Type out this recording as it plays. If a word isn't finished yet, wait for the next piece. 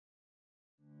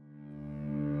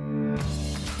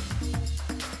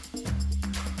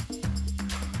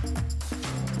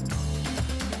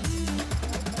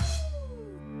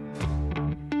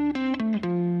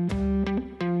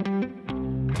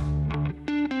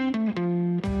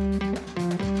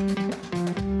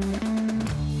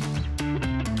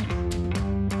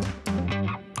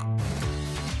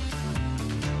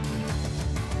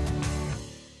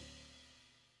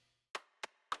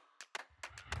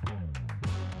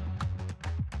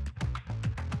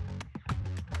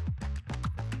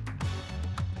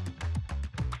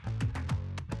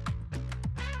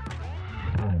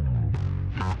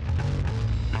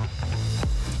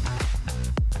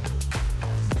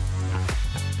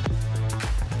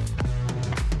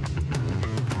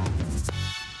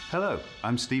Hello,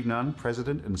 I'm Steve Nunn,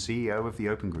 President and CEO of the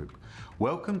Open Group.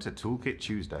 Welcome to Toolkit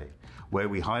Tuesday, where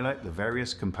we highlight the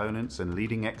various components and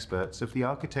leading experts of the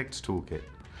Architect's Toolkit,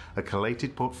 a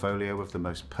collated portfolio of the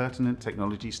most pertinent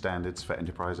technology standards for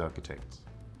enterprise architects.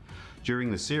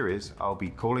 During the series, I'll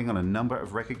be calling on a number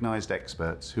of recognized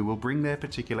experts who will bring their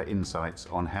particular insights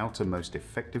on how to most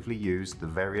effectively use the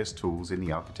various tools in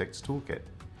the Architect's Toolkit.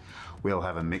 We'll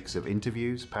have a mix of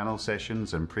interviews, panel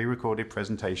sessions, and pre-recorded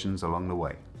presentations along the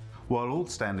way. While all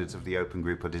standards of the Open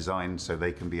Group are designed so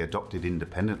they can be adopted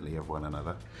independently of one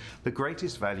another, the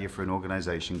greatest value for an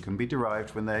organization can be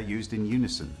derived when they're used in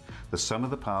unison. The sum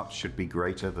of the parts should be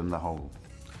greater than the whole.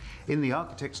 In the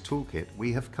Architect's Toolkit,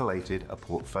 we have collated a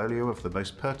portfolio of the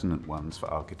most pertinent ones for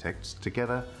architects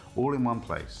together, all in one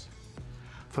place.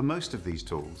 For most of these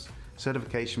tools,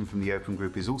 certification from the Open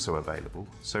Group is also available,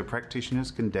 so practitioners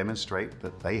can demonstrate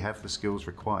that they have the skills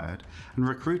required, and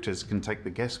recruiters can take the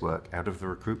guesswork out of the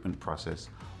recruitment process,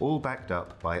 all backed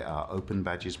up by our Open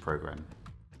Badges program.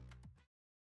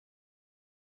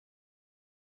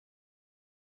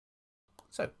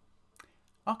 So,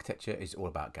 architecture is all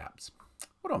about gaps.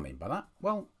 What do I mean by that?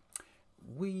 Well,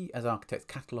 we as architects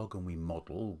catalogue and we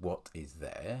model what is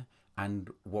there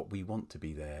and what we want to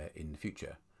be there in the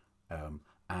future.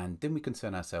 And then we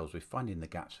concern ourselves with finding the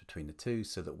gaps between the two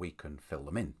so that we can fill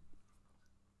them in.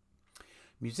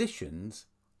 Musicians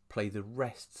play the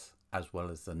rests as well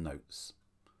as the notes.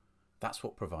 That's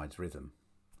what provides rhythm.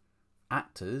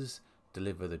 Actors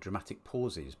deliver the dramatic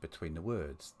pauses between the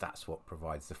words. That's what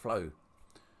provides the flow.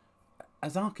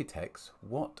 As architects,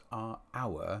 what are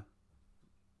our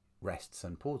rests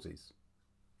and pauses?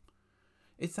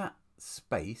 Is that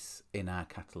space in our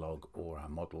catalogue or our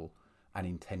model an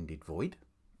intended void,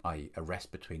 i.e. a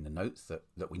rest between the notes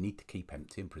that we need to keep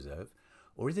empty and preserve,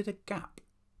 or is it a gap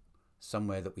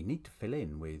somewhere that we need to fill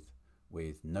in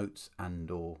with notes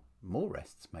and or more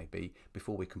rests maybe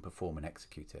before we can perform and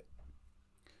execute it?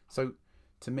 So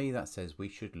to me that says we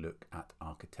should look at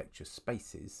architecture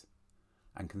spaces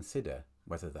and consider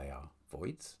whether they are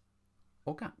voids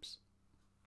or gaps.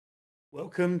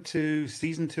 Welcome to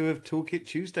Season 2 of Toolkit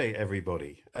Tuesday,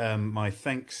 everybody. My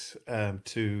thanks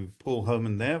to Paul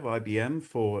Homan there of IBM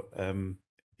for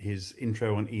his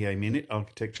intro on EA Minute,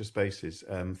 Architecture Spaces.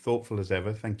 Thoughtful as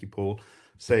ever. Thank you, Paul.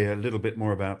 Say a little bit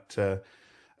more about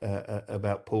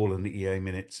Paul and the EA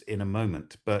Minutes in a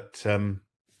moment. But I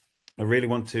really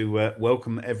want to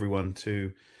welcome everyone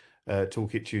to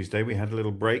Toolkit Tuesday. We had a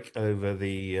little break over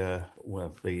the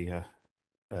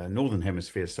Northern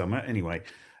Hemisphere summer. Anyway,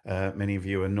 many of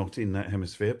you are not in that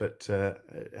hemisphere, but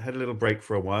had a little break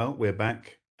for a while. We're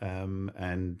back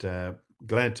and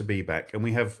glad to be back. And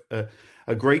we have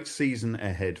a great season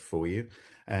ahead for you.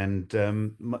 And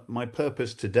my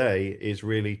purpose today is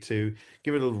really to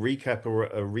give a little recap or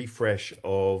a refresh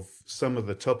of some of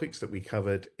the topics that we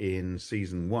covered in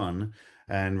season 1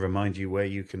 and remind you where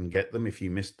you can get them if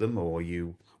you missed them or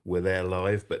you were there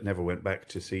live but never went back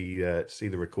to see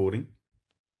the recording.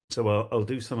 So I'll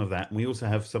do some of that. And we also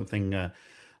have something a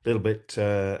little bit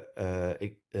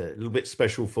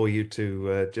special for you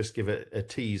to just give a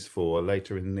tease for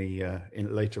later in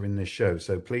this show.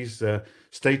 So please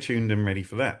stay tuned and ready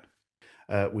for that.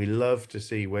 We love to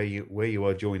see where you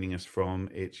are joining us from.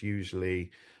 It's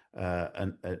usually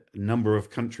a number of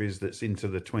countries that's into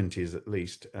the 20s at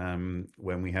least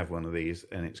when we have one of these,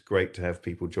 and it's great to have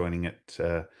people joining at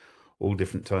all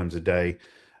different times of day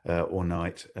or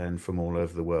night and from all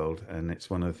over the world, and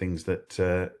it's one of the things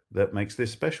that makes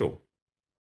this special.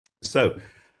 So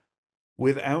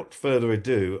without further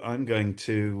ado, I'm going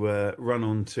to run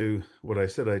on to what I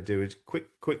said I'd do, is quick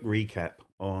recap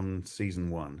on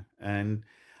season 1. And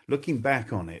looking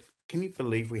back on it, can you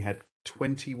believe we had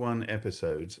 21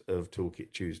 episodes of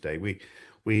Toolkit Tuesday?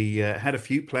 We had a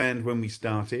few planned when we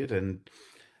started and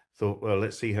thought, well,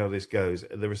 let's see how this goes.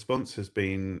 The response has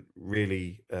been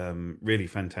really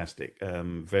fantastic,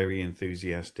 very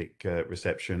enthusiastic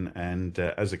reception, and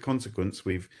as a consequence,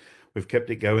 we've kept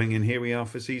it going, and here we are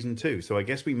for season 2. So I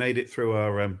guess we made it through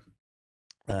our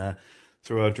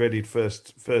dreaded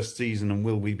first season. And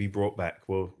will we be brought back?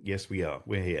 Well, yes, we are.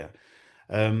 We're here.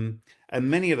 And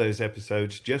many of those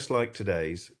episodes, just like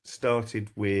today's, started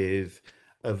with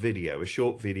a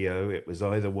short video. It was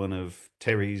either one of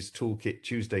Terry's Toolkit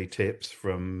Tuesday tips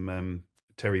from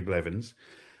Terry Blevins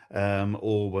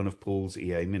or one of Paul's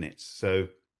EA Minutes. So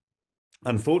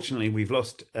unfortunately, we've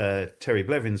lost Terry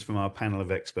Blevins from our panel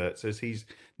of experts as he's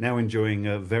now enjoying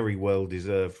a very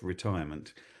well-deserved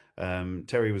retirement.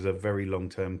 Terry was a very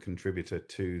long-term contributor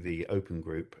to the Open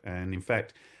Group, and in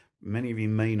fact, many of you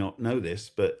may not know this,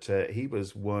 but he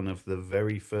was one of the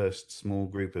very first small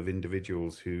group of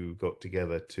individuals who got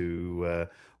together to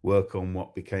work on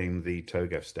what became the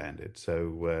TOGAF standard.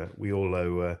 So we all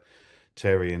owe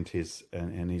Terry and his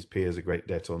peers a great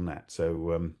debt on that.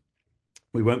 So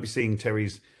we won't be seeing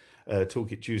Terry's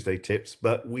Toolkit Tuesday tips,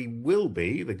 but we will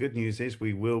be. The good news is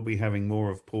we will be having more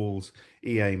of Paul's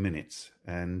EA minutes,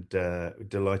 and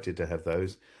delighted to have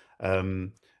those.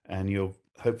 And you'll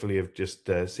hopefully have just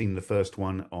seen the first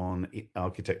one on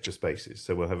architecture spaces.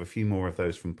 So we'll have a few more of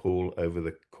those from Paul over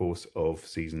the course of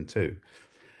season 2.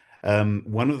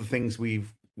 One of the things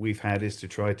we've had is to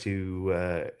try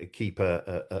to keep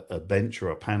a bench or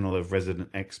a panel of resident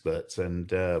experts, and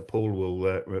Paul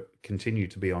will continue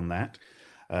to be on that.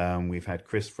 We've had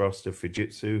Chris Frost of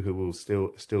Fujitsu, who will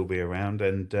still be around,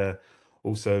 and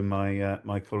also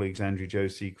my colleagues Andrew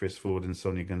Josie, Chris Ford, and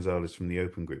Sonia Gonzalez from the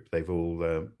Open Group. They've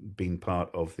all been part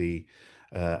of the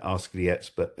Ask the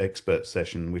Expert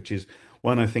session, which is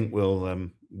one I think we'll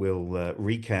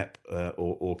recap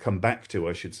or come back to,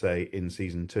 I should say, in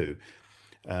season 2,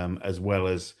 as well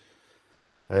as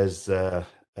a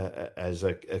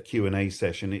Q&A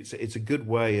session. It's a good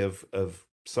way of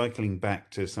cycling back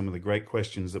to some of the great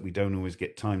questions that we don't always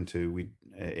get time to.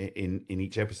 In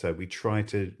each episode, we try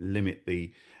to limit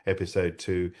the episode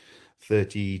to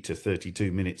 30 to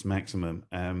 32 minutes maximum,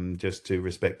 just to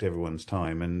respect everyone's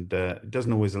time, and it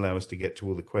doesn't always allow us to get to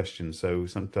all the questions. So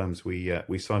sometimes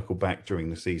we cycle back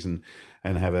during the season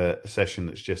and have a session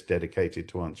that's just dedicated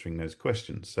to answering those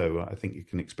questions. So I think you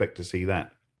can expect to see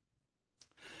that.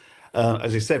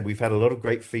 As I said, we've had a lot of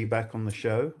great feedback on the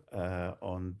show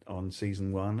on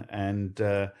season 1,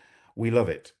 and we love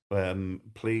it.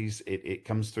 Please, it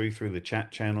comes through the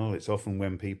chat channel. It's often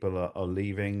when people are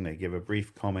leaving, they give a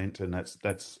brief comment, and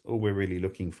that's all we're really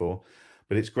looking for.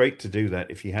 But it's great to do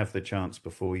that if you have the chance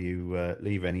before you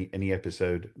leave any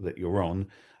episode that you're on.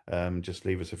 Just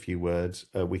leave us a few words.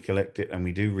 We collect it and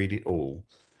we do read it all,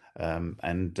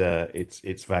 and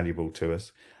it's valuable to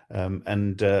us.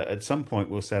 And at some point,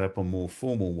 we'll set up a more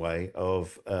formal way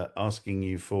of asking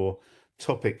you for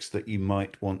topics that you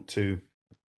might want to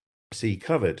see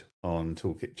covered on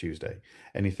Toolkit Tuesday.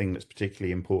 Anything that's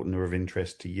particularly important or of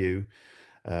interest to you,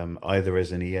 either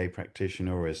as an EA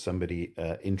practitioner or as somebody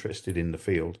interested in the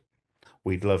field.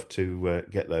 We'd love to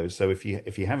get those. So if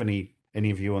you have any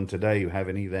of you on today who have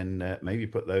any, then maybe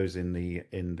put those in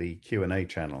the Q&A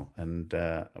channel, and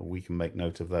we can make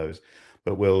note of those.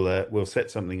 But we'll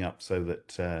set something up so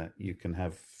that you can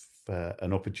have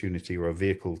an opportunity or a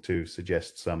vehicle to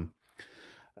suggest some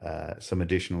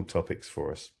additional topics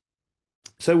for us.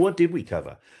 So what did we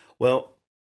cover? Well,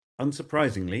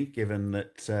 unsurprisingly, given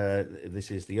that this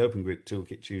is the Open Group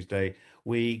Toolkit Tuesday,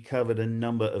 we covered a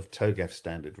number of TOGAF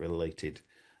standard related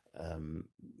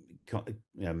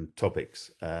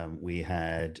topics. We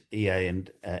had EA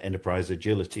and enterprise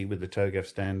agility with the TOGAF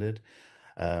standard.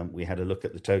 We had a look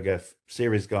at the TOGAF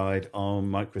series guide on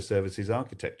microservices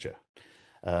architecture,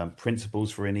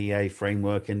 principles for an EA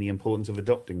framework, and the importance of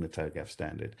adopting the TOGAF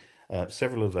standard.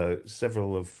 Several of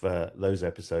those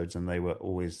episodes, and they were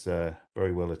always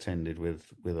very well attended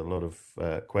with a lot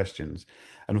of questions.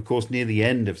 And of course, near the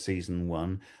end of season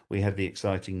 1, we had the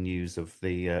exciting news of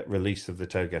the release of the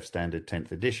TOGAF standard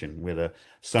 10th edition, with a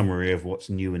summary of what's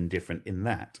new and different in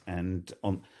that. And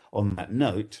on that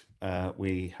note,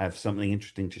 we have something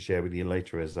interesting to share with you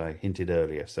later, as I hinted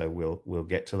earlier. So we'll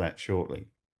get to that shortly.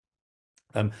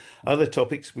 Other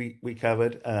topics we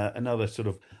covered, another sort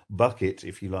of bucket,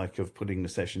 if you like, of putting the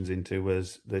sessions into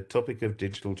was the topic of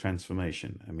digital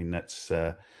transformation. I mean, that's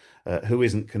who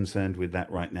isn't concerned with that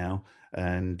right now,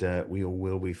 and we all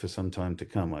will be for some time to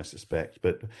come, I suspect.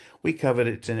 But we covered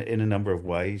it in a number of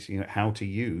ways. How to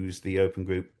use the Open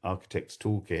Group Architects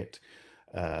Toolkit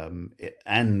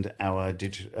and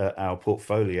our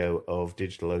portfolio of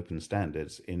digital open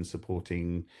standards in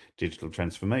supporting digital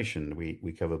transformation.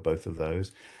 We cover both of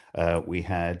those. We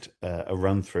had a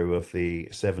run through of the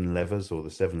 7 levers, or the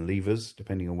 7 levers,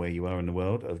 depending on where you are in the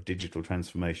world, of digital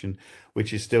transformation,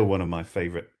 which is still one of my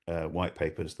favorite white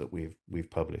papers that we've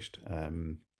published. A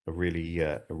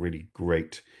really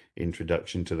great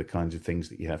introduction to the kinds of things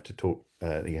that you have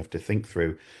to think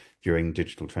through during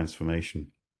digital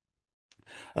transformation.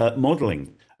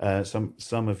 Modeling.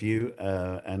 Some of you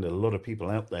and a lot of people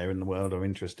out there in the world are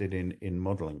interested in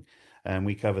modeling, and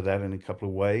we cover that in a couple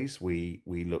of ways. We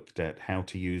looked at how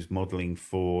to use modeling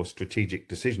for strategic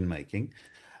decision making,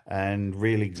 and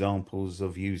real examples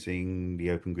of using the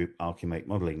Open Group Archimate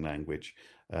modeling language,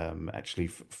 actually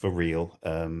for real.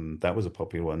 That was a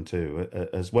popular one too,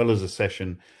 as well as a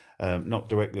session not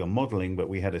directly on modeling, but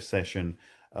we had a session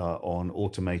on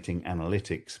automating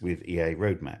analytics with EA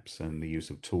roadmaps and the use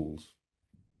of tools.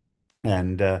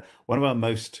 And one of our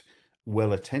most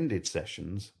well-attended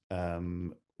sessions,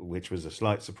 which was a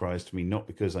slight surprise to me, not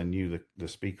because I knew the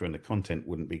speaker and the content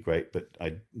wouldn't be great, but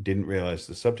I didn't realize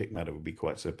the subject matter would be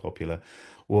quite so popular,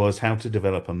 was how to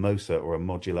develop a MOSA, or a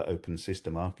modular open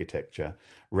system architecture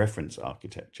reference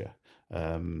architecture.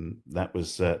 That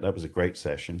was a great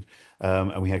session,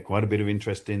 and we had quite a bit of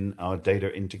interest in our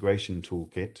data integration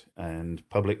toolkit and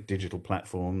public digital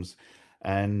platforms.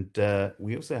 And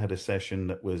we also had a session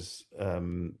that was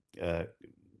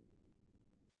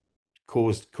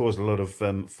caused a lot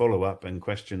of follow-up and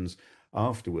questions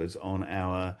afterwards on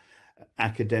our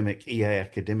EA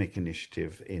academic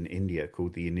initiative in India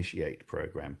called the Initiate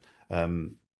program.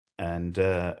 And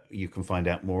you can find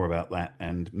out more about that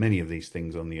and many of these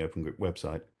things on the Open Group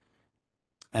website.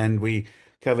 And we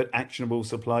covered actionable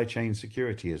supply chain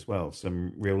security as well,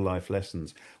 some real life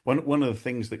lessons. One of the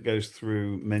things that goes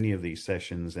through many of these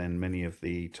sessions and many of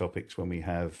the topics when we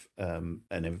have a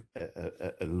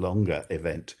longer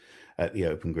event at the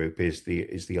Open Group is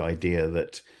the idea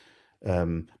that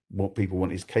what people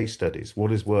want is case studies.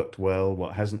 What has worked well,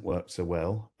 what hasn't worked so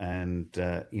well, and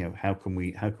how can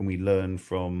we learn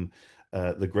from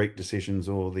the great decisions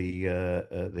or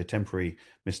the temporary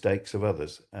mistakes of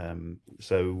others.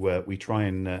 So we try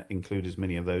and include as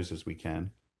many of those as we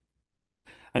can.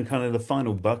 And kind of the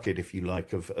final bucket, if you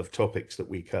like, of topics that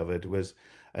we covered was,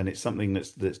 and it's something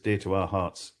that's dear to our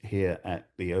hearts here at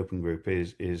the Open Group,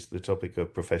 is the topic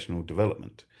of professional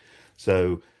development.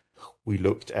 So we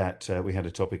looked at, we had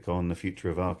a topic on the future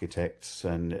of architects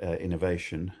and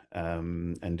innovation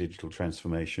and digital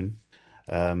transformation.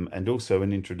 And also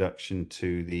an introduction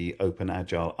to the Open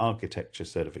Agile Architecture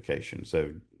certification.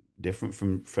 So different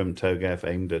from TOGAF,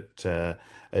 aimed at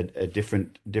a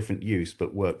different use,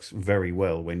 but works very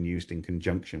well when used in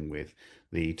conjunction with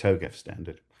the TOGAF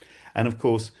standard. And of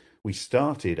course, we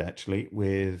started actually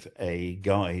with a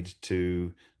guide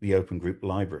to the Open Group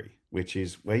Library, which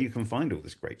is where you can find all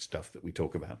this great stuff that we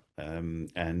talk about.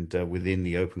 And within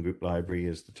the Open Group Library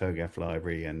is the TOGAF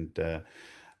library, and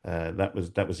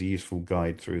that was a useful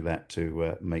guide through that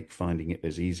to make finding it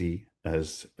as easy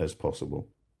as possible.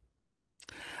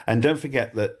 And don't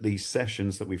forget that these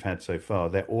sessions that we've had so far,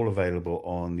 they're all available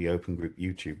on the Open Group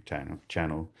YouTube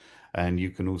channel, and you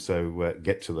can also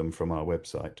get to them from our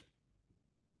website.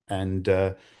 And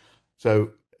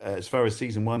so as far as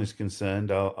season one is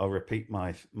concerned, I'll repeat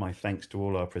my thanks to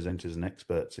all our presenters and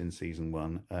experts in season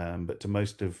one, but to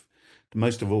most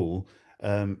of all,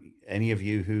 any of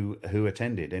you who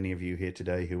attended, any of you here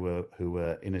today who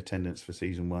were in attendance for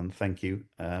season one, thank you.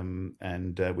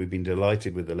 And we've been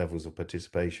delighted with the levels of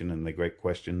participation and the great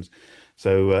questions.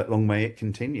 So long may it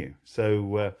continue.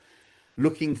 So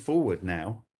looking forward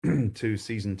now to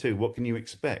season two, what can you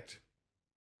expect?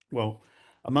 Well,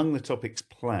 among the topics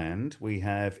planned, we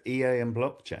have EA and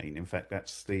blockchain. In fact,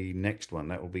 that's the next one.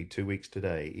 That will be 2 weeks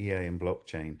today, EA and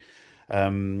blockchain.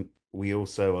 We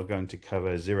also are going to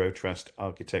cover zero trust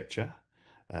architecture,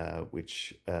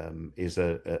 which is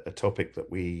a topic that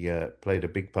we played a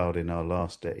big part in our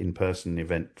last in-person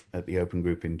event at the Open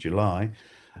Group in July.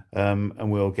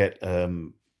 And we'll get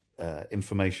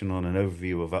information on an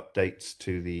overview of updates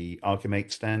to the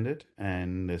Archimate standard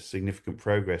and the significant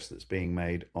progress that's being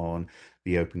made on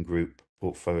the Open Group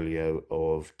portfolio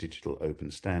of digital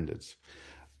open standards.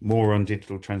 More on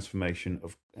digital transformation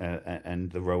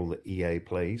and the role that EA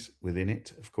plays within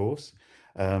it, of course.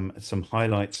 Some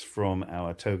highlights from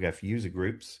our TOGAF user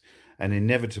groups, and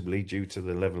inevitably, due to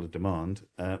the level of demand,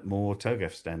 more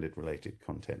TOGAF standard related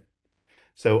content.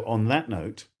 So on that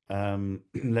note,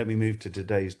 let me move to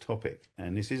today's topic.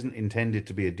 And this isn't intended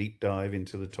to be a deep dive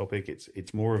into the topic.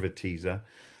 It's more of a teaser,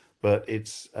 but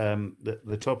it's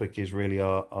the topic is really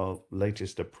our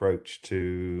latest approach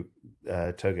to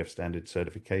TOGAF standard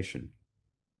certification.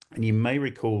 And you may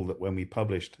recall that when we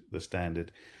published the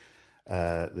standard,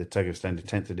 the TOGAF standard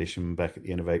 10th edition back at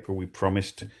the end of April, we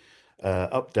promised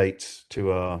updates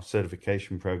to our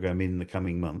certification program in the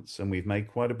coming months, and we've made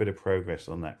quite a bit of progress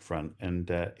on that front.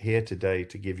 And here today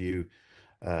to give you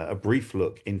a brief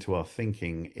look into our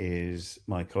thinking is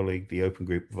my colleague, the Open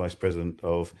Group Vice President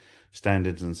of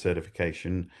Standards and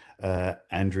Certification,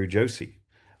 Andrew Josie.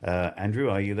 Andrew,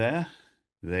 are you there?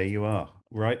 There you are,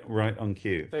 right on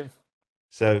cue. Dave.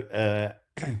 So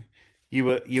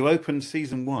you opened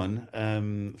season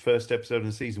one, first episode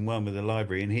in season one with the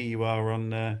library, and here you are on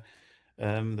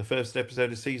the first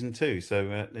episode of season two.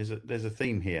 So there's a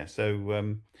theme here.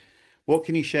 So what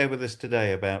can you share with us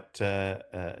today about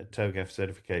TOGAF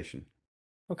certification?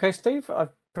 Okay, Steve,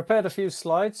 I've prepared a few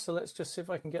slides, so let's just see if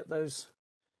I can get those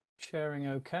sharing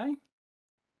okay.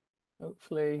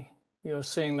 Hopefully you're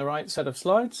seeing the right set of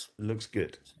slides. Looks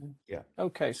good. Yeah.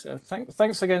 Okay, so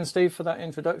thanks again, Steve, for that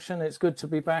introduction. It's good to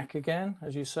be back again.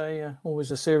 As you say,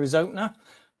 always a series opener.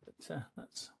 But,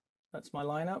 that's my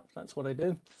lineup. That's what I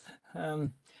do.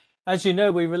 As you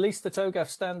know, we released the TOGAF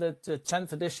standard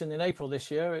 10th edition in April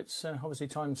this year. It's obviously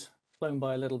time's flown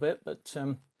by a little bit, but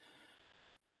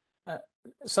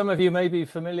some of you may be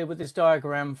familiar with this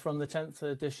diagram from the 10th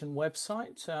edition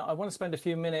website. I want to spend a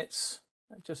few minutes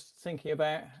just thinking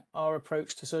about our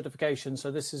approach to certification.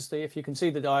 So this is if you can see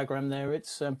the diagram there,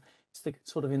 it's the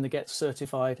sort of in the Get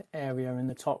Certified area in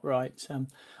the top right. I'm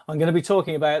going to be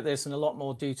talking about this in a lot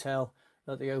more detail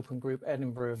at the Open Group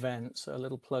Edinburgh event, so a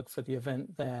little plug for the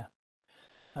event there.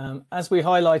 As we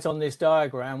highlight on this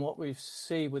diagram, what we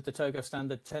see with the TOGAF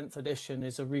Standard 10th edition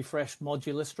is a refreshed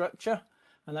modular structure,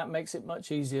 and that makes it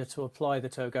much easier to apply the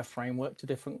TOGAF framework to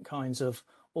different kinds of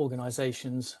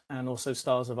organizations and also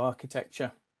styles of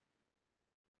architecture.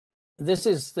 This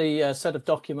is the set of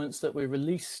documents that we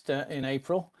released in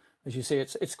April. As you see,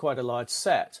 it's quite a large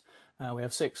set. We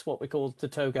have 6 what we call the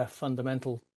TOGAF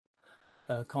fundamental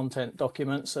content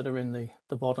documents that are in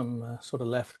the bottom sort of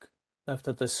left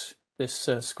of this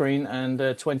screen,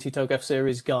 and 20 TOGAF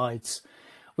series guides.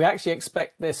 We actually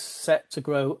expect this set to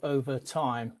grow over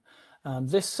time.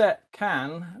 This set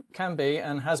can be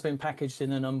and has been packaged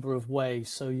in a number of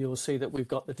ways. So you'll see that we've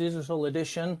got the digital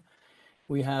edition,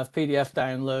 we have PDF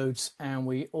downloads, and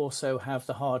we also have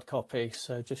the hard copy.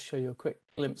 So just show you a quick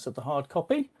glimpse of the hard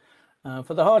copy.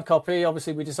 For the hard copy,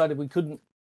 obviously we decided we couldn't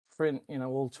print,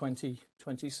 all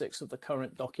 26 of the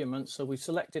current documents. So we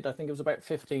selected, I think it was about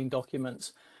 15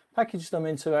 documents, packaged them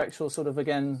into actual sort of,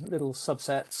 again, little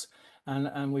subsets,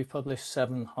 and we've published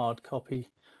 7 hard copy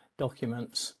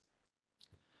documents.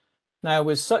 Now,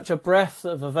 with such a breadth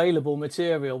of available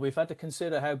material, we've had to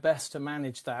consider how best to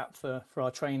manage that for our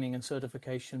training and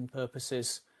certification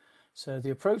purposes. So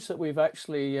the approach that we've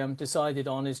actually decided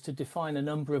on is to define a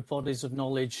number of bodies of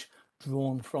knowledge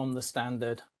drawn from the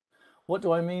standard. What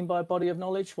do I mean by body of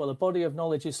knowledge? Well, a body of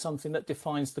knowledge is something that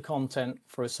defines the content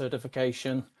for a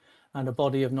certification, and a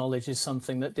body of knowledge is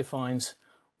something that defines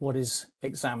what is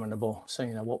examinable. So,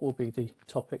 what will be the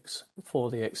topics for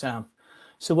the exam.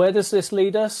 So where does this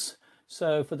lead us?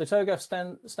 So for the TOGAF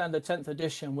Standard 10th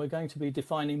edition, we're going to be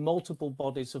defining multiple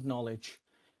bodies of knowledge,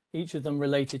 each of them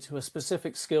related to a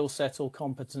specific skill set or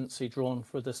competency drawn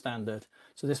for the standard.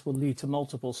 So this will lead to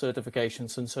multiple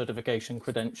certifications and certification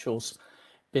credentials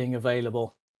being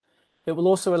available. It will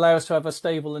also allow us to have a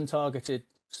stable and targeted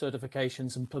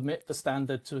certifications and permit the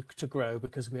standard to grow,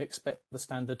 because we expect the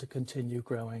standard to continue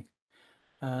growing.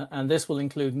 And this will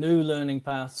include new learning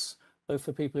paths, both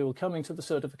for people who are coming to the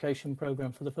certification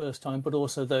program for the first time, but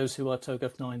also those who are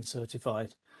TOGAF 9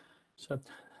 certified. So,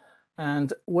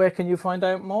 and where can you find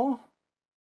out more?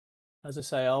 As I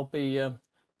say, I'll be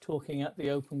talking at the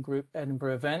Open Group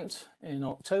Edinburgh event in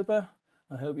October.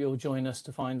 I hope you'll join us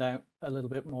to find out a little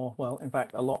bit more. Well, in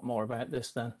fact, a lot more about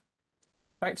this then.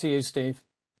 Back to you, Steve.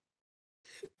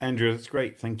 Andrew, that's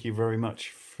great. Thank you very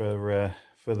much for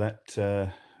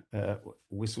that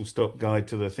whistle-stop guide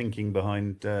to the thinking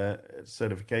behind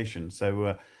certification.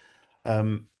 So,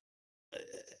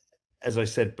 as I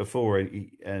said before,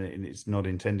 and it's not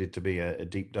intended to be a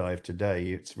deep dive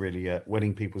today. It's really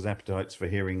whetting people's appetites for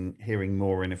hearing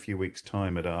more in a few weeks'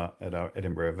 time at our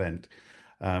Edinburgh event.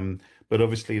 But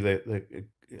obviously,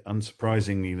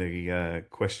 unsurprisingly, the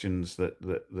questions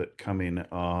that come in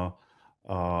are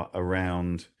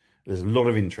around. There's a lot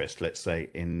of interest, let's say,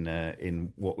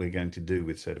 in what we're going to do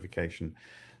with certification.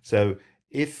 So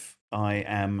if I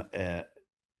am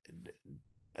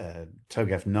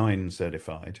TOGAF 9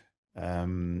 certified,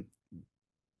 will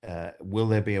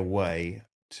there be a way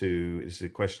to? This is a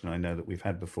question I know that we've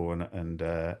had before and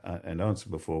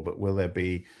answered before, but will there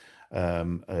be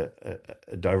a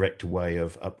direct way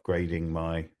of upgrading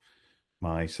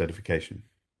my certification?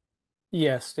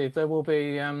 Yes, Steve, there will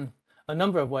be a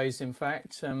number of ways, in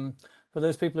fact. For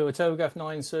those people who are TOGAF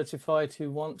 9 certified who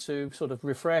want to sort of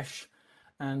refresh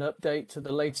and update to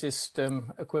the latest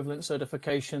equivalent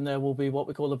certification, there will be what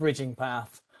we call a bridging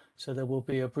path. So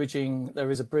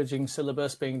there is a bridging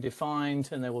syllabus being defined,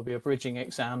 and there will be a bridging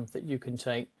exam that you can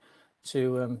take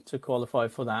to qualify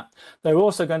for that. There are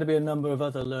also going to be a number of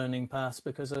other learning paths,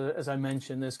 because as I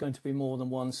mentioned, there's going to be more than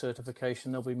one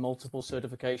certification. There'll be multiple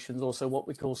certifications, also what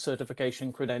we call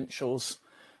certification credentials,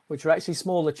 which are actually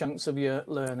smaller chunks of your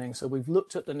learning. So we've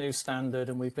looked at the new standard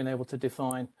and we've been able to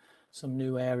define some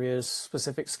new areas,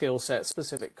 specific skill sets,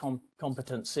 specific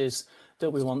competencies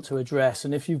that we want to address.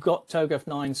 And if you've got TOGAF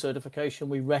 9 certification,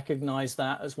 we recognize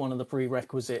that as one of the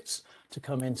prerequisites to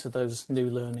come into those new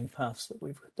learning paths that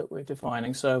we're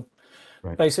defining. So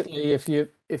basically, if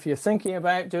you're thinking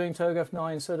about doing TOGAF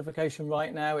 9 certification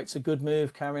right now, it's a good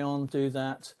move. Carry on, do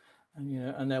that.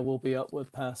 And there will be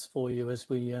upward paths for you as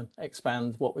we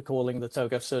expand what we're calling the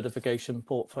TOGAF certification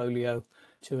portfolio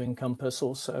to encompass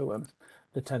also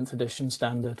the 10th edition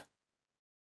standard.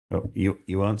 Oh,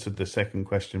 you answered the second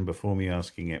question before me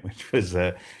asking it, which was,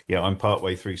 I'm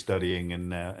partway through studying and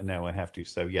now I have to.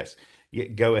 So yes,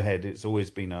 go ahead. It's always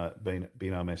been our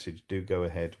message. Do go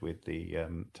ahead with the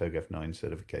TOGAF 9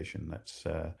 certification. That's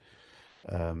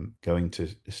going to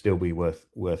still be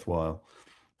worthwhile.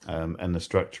 And the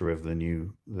structure of the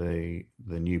new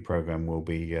program will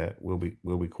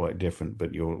be quite different,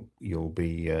 but you'll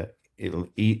be it'll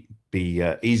be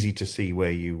easy to see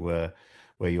where your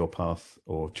path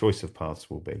or choice of paths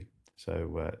will be.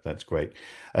 So that's great.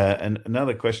 And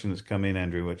another question that's come in,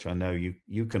 Andrew, which I know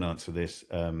you can answer this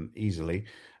easily,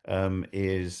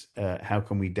 is how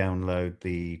can we download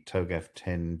the TOGAF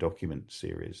 10 document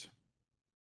series?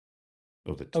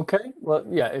 Okay, well,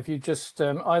 yeah, if you just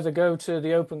either go to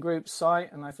the Open Group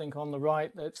site, and I think on the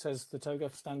right it says the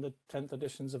TOGAF Standard 10th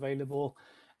edition is available,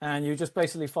 and you just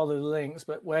basically follow the links,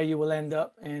 but where you will end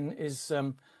up in is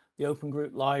the Open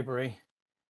Group library.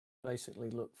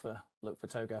 Basically look for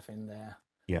TOGAF in there.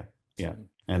 Yeah.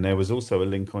 And there was also a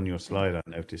link on your slide I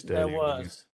noticed earlier. There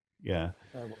was. There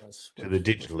was. To the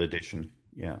digital edition.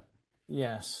 Yeah.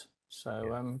 Yes.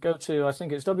 So go to, I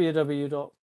think it's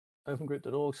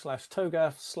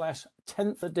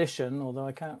www.opengroup.org/TOGAF/10th edition, although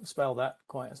I can't spell that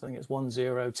quite. I think it's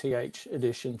 10th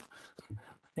edition.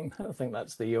 I think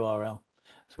that's the URL.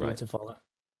 It's right to follow.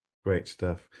 Great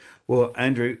stuff. Well,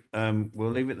 Andrew,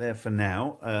 we'll leave it there for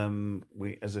now.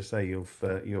 As I say,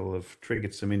 you'll have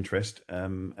triggered some interest,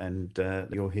 and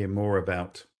you'll hear more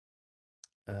about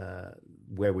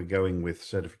where we're going with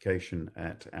certification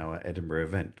at our Edinburgh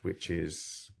event, which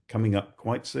is coming up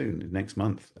quite soon, next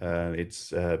month.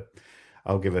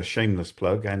 I'll give a shameless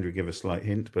plug. Andrew give a slight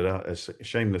hint, but a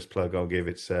shameless plug I'll give.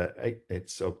 It's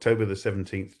October the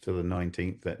 17th to the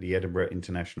 19th at the Edinburgh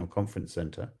International Conference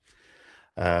Centre.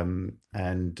 And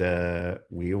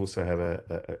we also have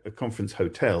a conference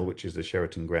hotel, which is the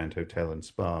Sheraton Grand Hotel and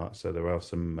Spa. So there are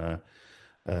some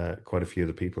quite a few of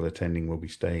the people attending will be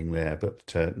staying there,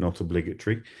 but not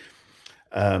obligatory.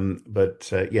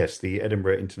 But yes, the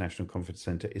Edinburgh International Conference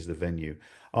Centre is the venue.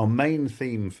 Our main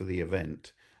theme for the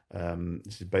event,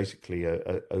 this is basically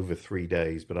over 3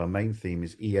 days, but our main theme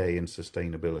is EA and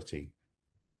sustainability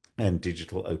and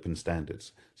digital open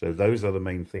standards. So those are the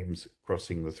main themes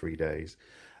crossing the 3 days.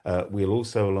 We'll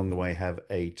also along the way have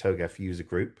a TOGAF user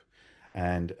group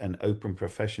and an Open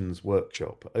Professions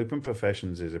workshop. Open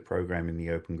Professions is a program in the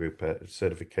Open Group,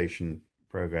 certification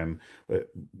program. A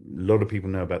lot of people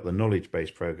know about the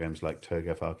knowledge-based programs like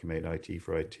TOGAF, Archimate, IT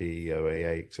for IT,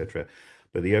 OAA, etc.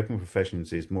 But the Open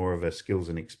Professions is more of a skills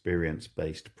and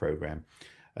experience-based program.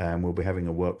 And we'll be having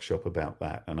a workshop about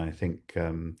that. And I think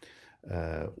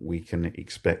we can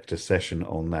expect a session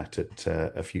on that at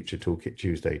a future Toolkit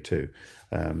Tuesday too,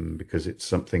 because it's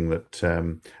something that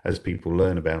as people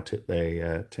learn about it,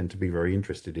 they tend to be very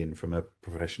interested in from a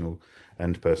professional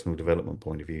and personal development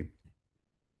point of view.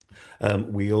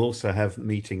 We also have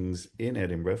meetings in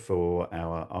Edinburgh for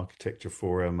our Architecture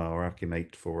Forum, our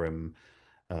Archimate Forum,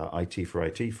 IT for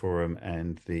IT Forum,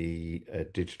 and the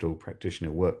Digital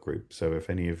Practitioner Work Group. So if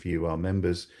any of you are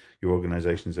members, your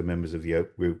organizations are members of the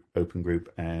Open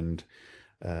Group and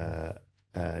are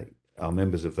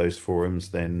members of those forums,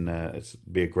 then it's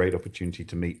be a great opportunity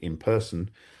to meet in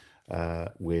person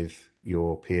with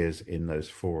your peers in those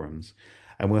forums.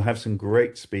 And we'll have some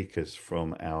great speakers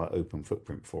from our Open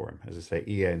Footprint Forum. As I say,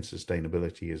 EA and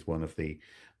sustainability is one of the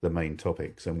main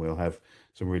topics, and we'll have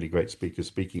some really great speakers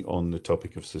speaking on the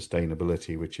topic of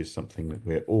sustainability, which is something that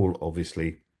we're all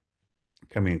obviously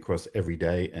coming across every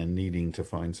day and needing to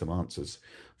find some answers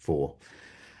for.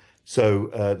 So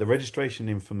the registration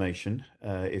information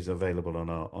is available on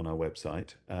our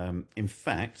website. In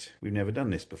fact, we've never done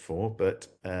this before, but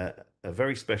a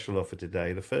very special offer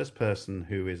today. The first person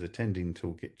who is attending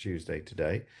Toolkit Tuesday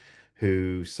today,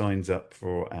 who signs up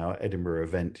for our Edinburgh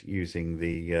event using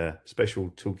the special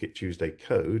Toolkit Tuesday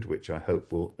code, which I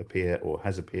hope will appear or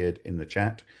has appeared in the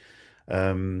chat,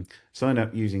 sign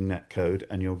up using that code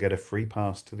and you'll get a free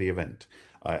pass to the event.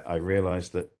 I realise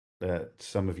that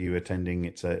some of you attending,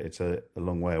 it's a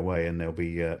long way away, and there'll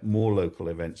be more local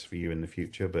events for you in the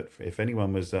future. But if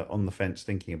anyone was on the fence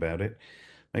thinking about it,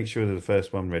 make sure they're the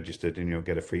first one registered and you'll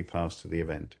get a free pass to the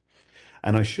event.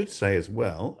 And I should say as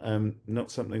well,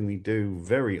 not something we do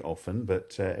very often,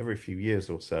 but every few years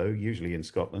or so, usually in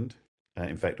Scotland,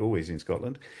 in fact, always in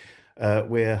Scotland,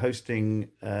 we're hosting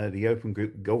the Open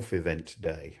Group Golf Event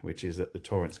Day, which is at the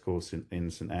Torrance Course in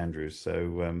St Andrews.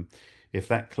 So if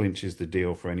that clinches the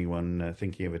deal for anyone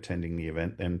thinking of attending the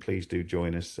event, then please do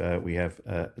join us. We have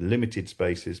limited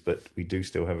spaces, but we do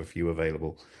still have a few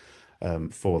available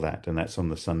for that, and that's on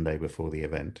the Sunday before the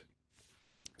event.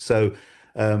 So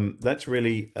that's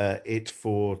really it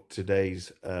for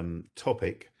today's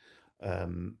topic,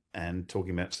 and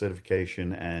talking about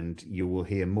certification. And you will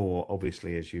hear more,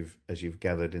 obviously, as you've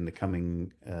gathered in the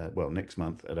coming next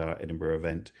month at our Edinburgh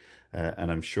event,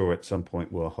 and I'm sure at some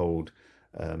point we'll hold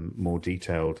more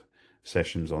detailed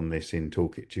sessions on this in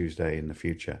Toolkit Tuesday in the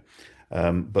future.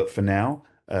 But for now,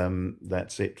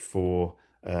 that's it for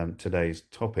today's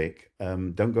topic.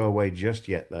 Don't go away just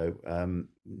yet, though.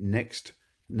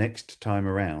 Next time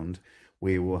around,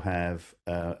 we will have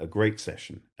a great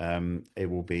session. It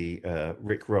will be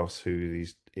Rick Ross, who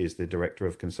is the Director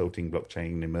of Consulting Blockchain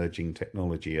and Emerging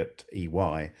Technology at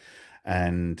EY,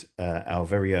 and our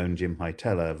very own Jim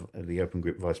Hightower, the Open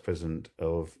Group Vice President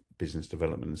of Business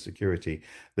Development and Security.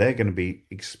 They're going to be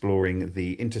exploring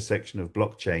the intersection of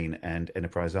blockchain and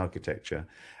enterprise architecture,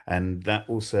 and that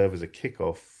will serve as a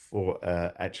kickoff for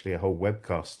actually a whole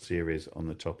webcast series on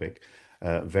the topic.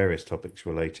 Various topics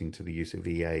relating to the use of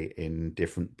EA in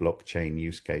different blockchain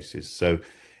use cases. So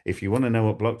if you want to know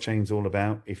what blockchain's all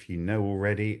about, if you know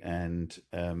already and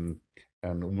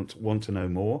want to know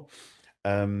more,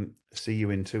 see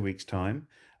you in 2 weeks' time.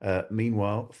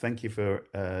 Meanwhile, thank you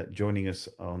for joining us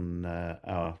on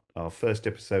our first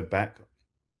episode back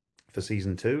for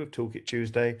season 2 of Toolkit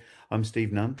Tuesday. I'm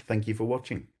Steve Nunn. Thank you for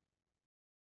watching.